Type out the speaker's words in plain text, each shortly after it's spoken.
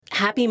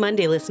Happy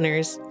Monday,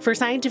 listeners. For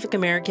Scientific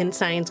American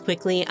Science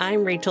Quickly,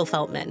 I'm Rachel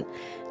Feltman.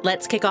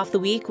 Let's kick off the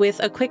week with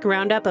a quick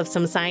roundup of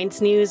some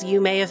science news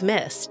you may have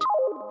missed.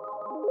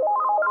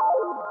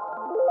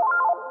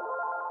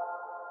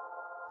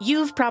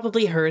 You've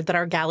probably heard that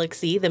our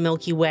galaxy, the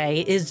Milky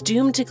Way, is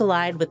doomed to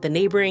collide with the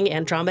neighboring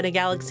Andromeda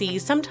galaxy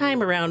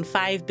sometime around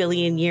 5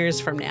 billion years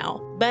from now.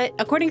 But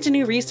according to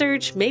new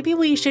research, maybe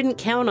we shouldn't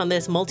count on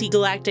this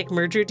multi-galactic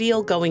merger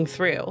deal going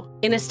through.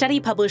 In a study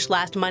published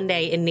last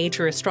Monday in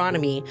Nature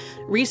Astronomy,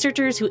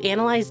 researchers who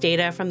analyzed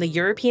data from the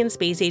European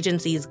Space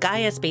Agency's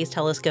Gaia Space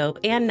Telescope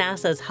and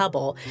NASA's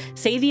Hubble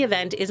say the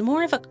event is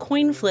more of a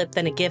coin flip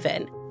than a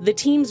given. The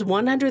team's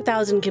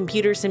 100,000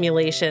 computer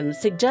simulations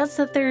suggest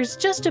that there's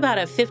just about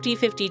a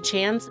 50-50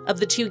 chance of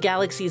the two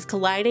galaxies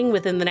colliding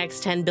within the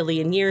next 10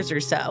 billion years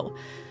or so.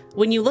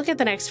 When you look at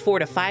the next 4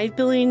 to 5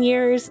 billion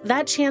years,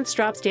 that chance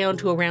drops down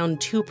to around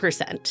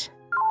 2%.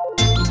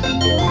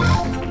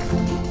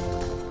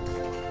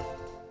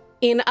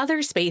 In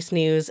other space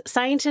news,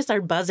 scientists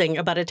are buzzing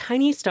about a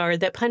tiny star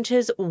that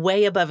punches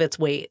way above its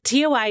weight.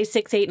 TOI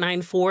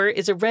 6894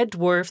 is a red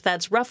dwarf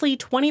that's roughly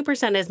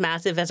 20% as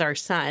massive as our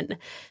Sun.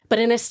 But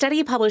in a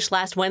study published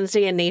last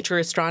Wednesday in Nature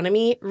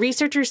Astronomy,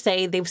 researchers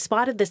say they've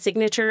spotted the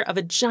signature of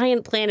a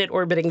giant planet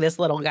orbiting this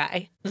little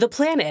guy. The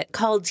planet,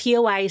 called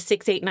TOI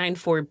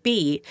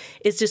 6894b,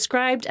 is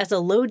described as a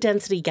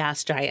low-density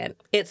gas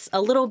giant. It's a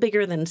little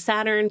bigger than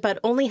Saturn, but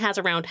only has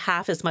around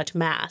half as much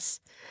mass.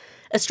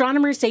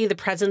 Astronomers say the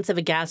presence of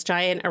a gas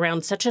giant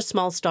around such a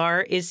small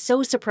star is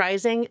so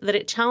surprising that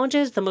it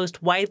challenges the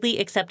most widely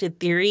accepted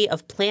theory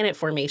of planet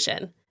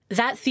formation.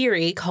 That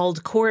theory,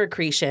 called core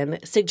accretion,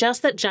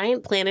 suggests that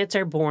giant planets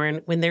are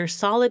born when their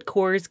solid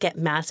cores get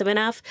massive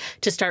enough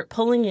to start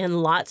pulling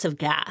in lots of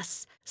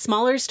gas.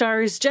 Smaller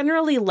stars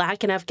generally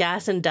lack enough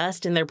gas and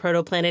dust in their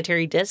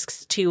protoplanetary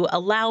disks to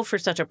allow for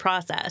such a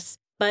process.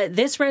 But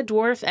this red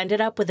dwarf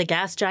ended up with a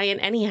gas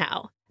giant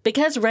anyhow.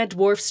 Because red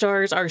dwarf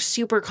stars are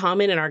super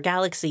common in our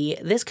galaxy,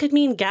 this could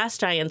mean gas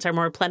giants are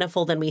more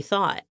plentiful than we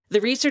thought.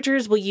 The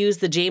researchers will use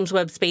the James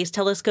Webb Space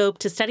Telescope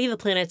to study the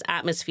planet's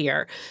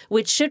atmosphere,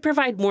 which should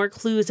provide more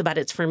clues about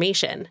its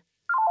formation.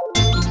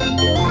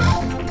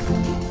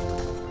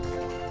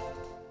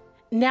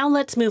 Now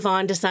let's move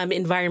on to some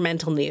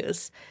environmental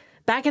news.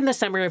 Back in the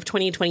summer of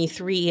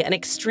 2023, an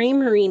extreme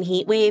marine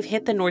heat wave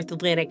hit the North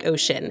Atlantic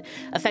Ocean,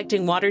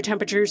 affecting water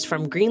temperatures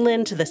from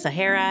Greenland to the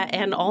Sahara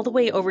and all the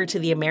way over to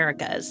the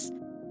Americas.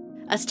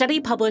 A study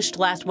published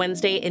last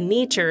Wednesday in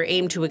Nature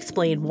aimed to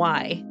explain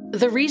why.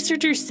 The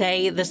researchers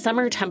say the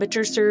summer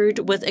temperature surge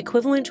was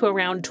equivalent to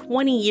around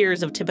 20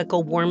 years of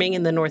typical warming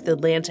in the North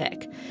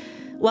Atlantic.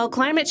 While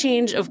climate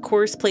change, of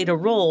course, played a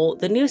role,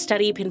 the new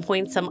study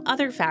pinpoints some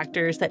other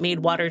factors that made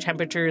water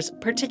temperatures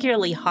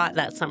particularly hot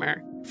that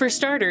summer. For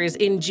starters,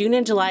 in June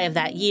and July of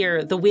that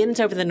year, the winds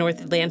over the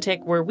North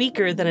Atlantic were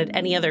weaker than at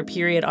any other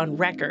period on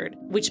record,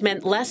 which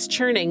meant less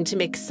churning to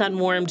mix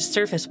sun-warmed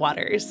surface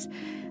waters.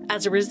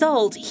 As a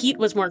result, heat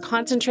was more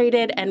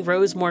concentrated and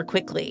rose more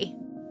quickly.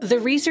 The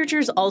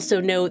researchers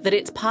also note that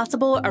it's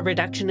possible a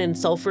reduction in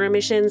sulfur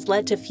emissions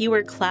led to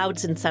fewer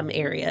clouds in some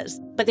areas,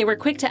 but they were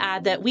quick to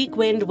add that weak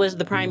wind was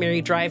the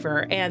primary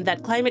driver and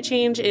that climate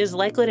change is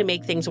likely to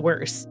make things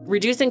worse.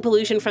 Reducing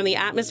pollution from the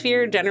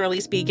atmosphere,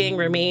 generally speaking,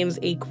 remains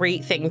a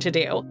great thing to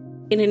do.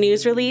 In a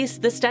news release,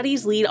 the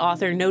study's lead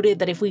author noted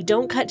that if we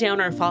don't cut down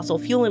our fossil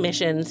fuel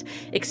emissions,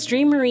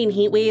 extreme marine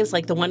heat waves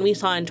like the one we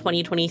saw in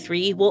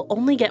 2023 will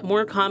only get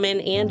more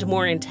common and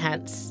more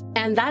intense.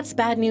 And that's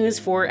bad news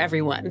for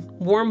everyone.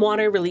 Warm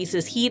water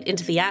releases heat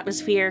into the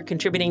atmosphere,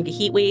 contributing to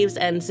heat waves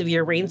and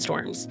severe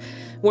rainstorms.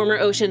 Warmer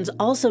oceans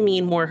also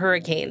mean more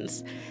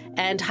hurricanes.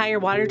 And higher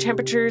water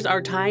temperatures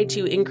are tied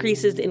to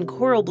increases in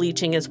coral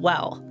bleaching as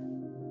well.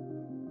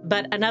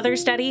 But another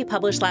study,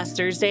 published last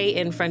Thursday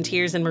in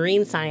Frontiers in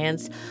Marine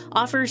Science,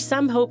 offers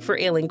some hope for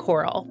ailing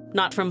coral,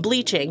 not from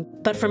bleaching,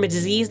 but from a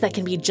disease that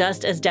can be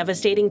just as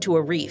devastating to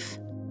a reef.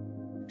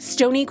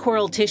 Stony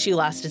coral tissue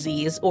loss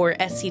disease, or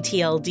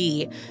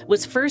SCTLD,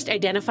 was first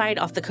identified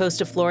off the coast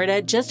of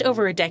Florida just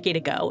over a decade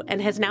ago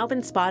and has now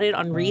been spotted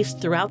on reefs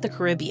throughout the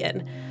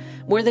Caribbean.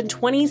 More than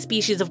 20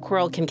 species of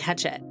coral can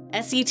catch it.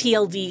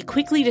 SCTLD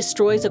quickly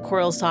destroys a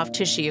coral's soft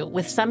tissue,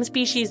 with some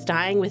species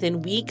dying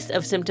within weeks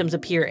of symptoms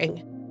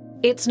appearing.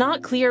 It's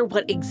not clear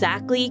what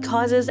exactly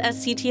causes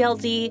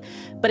SCTLD,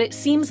 but it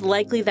seems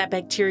likely that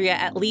bacteria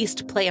at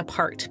least play a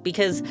part,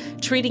 because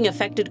treating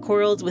affected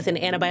corals with an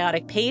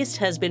antibiotic paste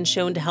has been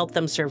shown to help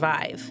them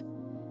survive.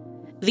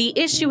 The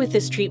issue with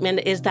this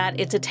treatment is that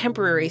it's a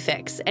temporary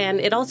fix, and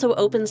it also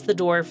opens the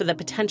door for the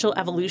potential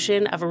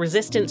evolution of a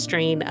resistant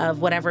strain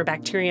of whatever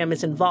bacterium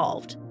is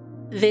involved.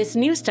 This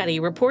new study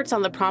reports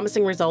on the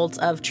promising results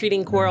of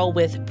treating coral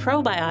with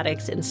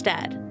probiotics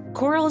instead.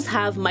 Corals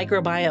have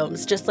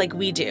microbiomes just like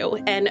we do,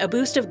 and a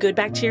boost of good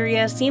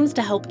bacteria seems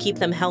to help keep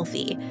them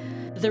healthy.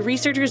 The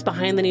researchers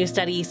behind the new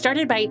study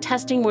started by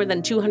testing more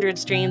than 200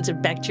 strains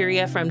of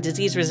bacteria from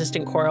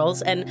disease-resistant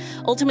corals and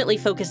ultimately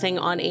focusing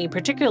on a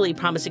particularly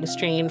promising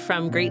strain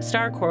from great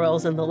star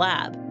corals in the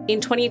lab. In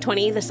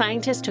 2020, the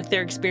scientists took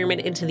their experiment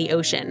into the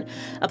ocean,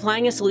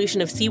 applying a solution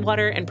of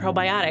seawater and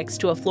probiotics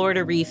to a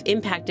Florida reef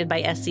impacted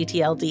by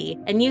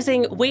SCTLD, and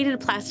using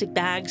weighted plastic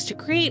bags to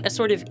create a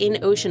sort of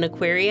in-ocean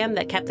aquarium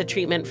that kept the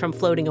treatment from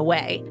floating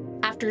away.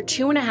 After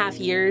 2.5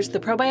 years, the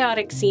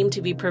probiotics seemed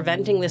to be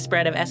preventing the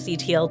spread of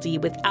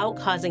SCTLD without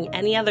causing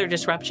any other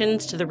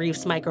disruptions to the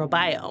reef's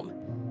microbiome.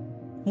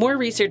 More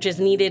research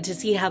is needed to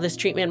see how this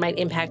treatment might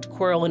impact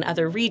coral in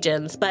other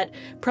regions, but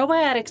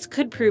probiotics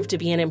could prove to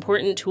be an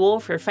important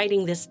tool for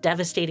fighting this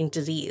devastating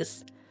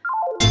disease.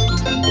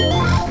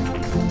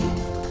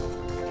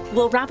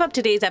 We'll wrap up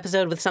today's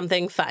episode with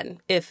something fun,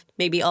 if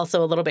maybe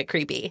also a little bit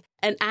creepy.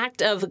 An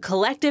act of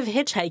collective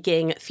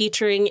hitchhiking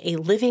featuring a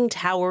living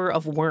tower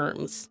of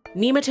worms.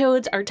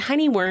 Nematodes are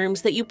tiny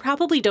worms that you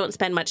probably don't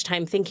spend much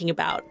time thinking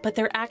about, but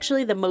they're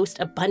actually the most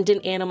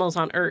abundant animals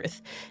on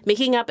Earth,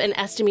 making up an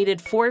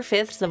estimated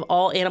 4/5 of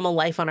all animal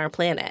life on our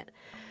planet.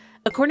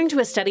 According to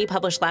a study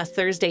published last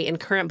Thursday in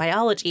Current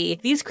Biology,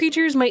 these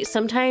creatures might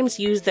sometimes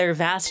use their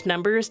vast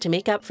numbers to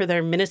make up for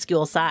their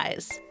minuscule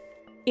size.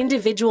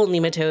 Individual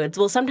nematodes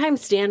will sometimes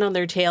stand on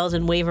their tails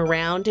and wave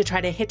around to try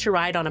to hitch a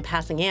ride on a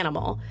passing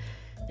animal.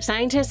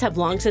 Scientists have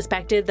long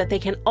suspected that they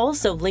can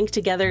also link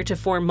together to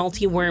form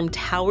multi-worm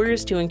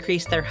towers to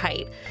increase their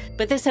height,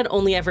 but this had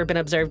only ever been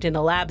observed in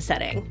a lab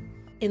setting.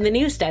 In the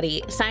new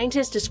study,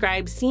 scientists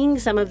describe seeing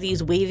some of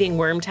these waving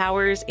worm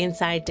towers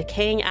inside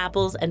decaying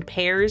apples and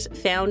pears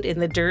found in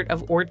the dirt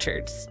of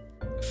orchards.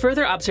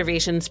 Further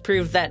observations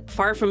prove that,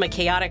 far from a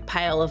chaotic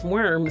pile of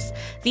worms,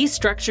 these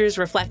structures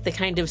reflect the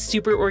kind of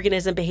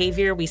superorganism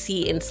behavior we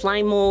see in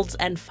slime molds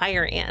and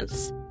fire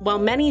ants. While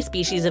many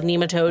species of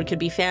nematode could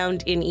be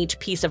found in each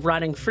piece of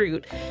rotting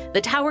fruit,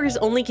 the towers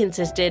only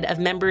consisted of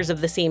members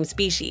of the same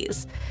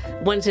species.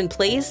 Once in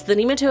place, the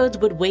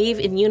nematodes would wave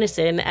in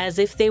unison as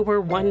if they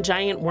were one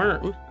giant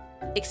worm.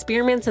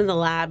 Experiments in the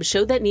lab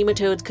showed that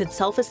nematodes could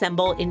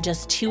self-assemble in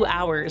just 2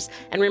 hours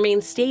and remain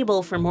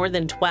stable for more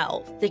than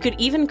 12. They could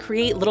even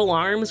create little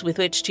arms with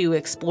which to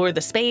explore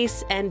the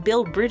space and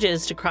build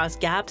bridges to cross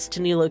gaps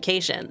to new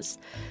locations.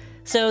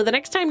 So the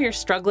next time you're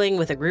struggling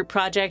with a group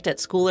project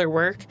at school or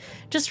work,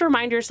 just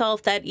remind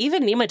yourself that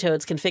even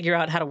nematodes can figure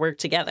out how to work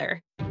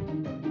together.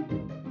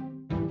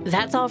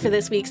 That's all for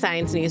this week's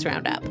Science News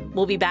Roundup.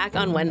 We'll be back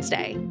on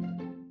Wednesday.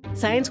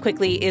 Science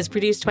Quickly is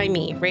produced by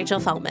me, Rachel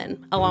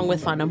Feltman, along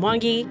with Fonda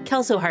Mwangi,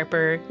 Kelso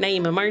Harper,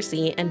 Naeem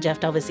Amarsy, and Jeff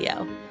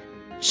DelViscio.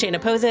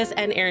 Shayna Posses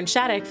and Aaron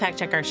Shattuck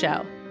fact-check our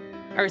show.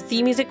 Our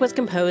theme music was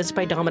composed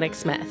by Dominic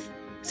Smith.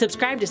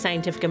 Subscribe to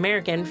Scientific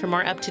American for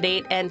more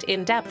up-to-date and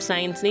in-depth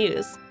science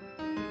news.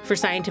 For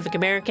Scientific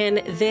American,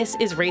 this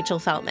is Rachel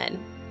Feltman.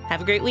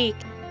 Have a great week.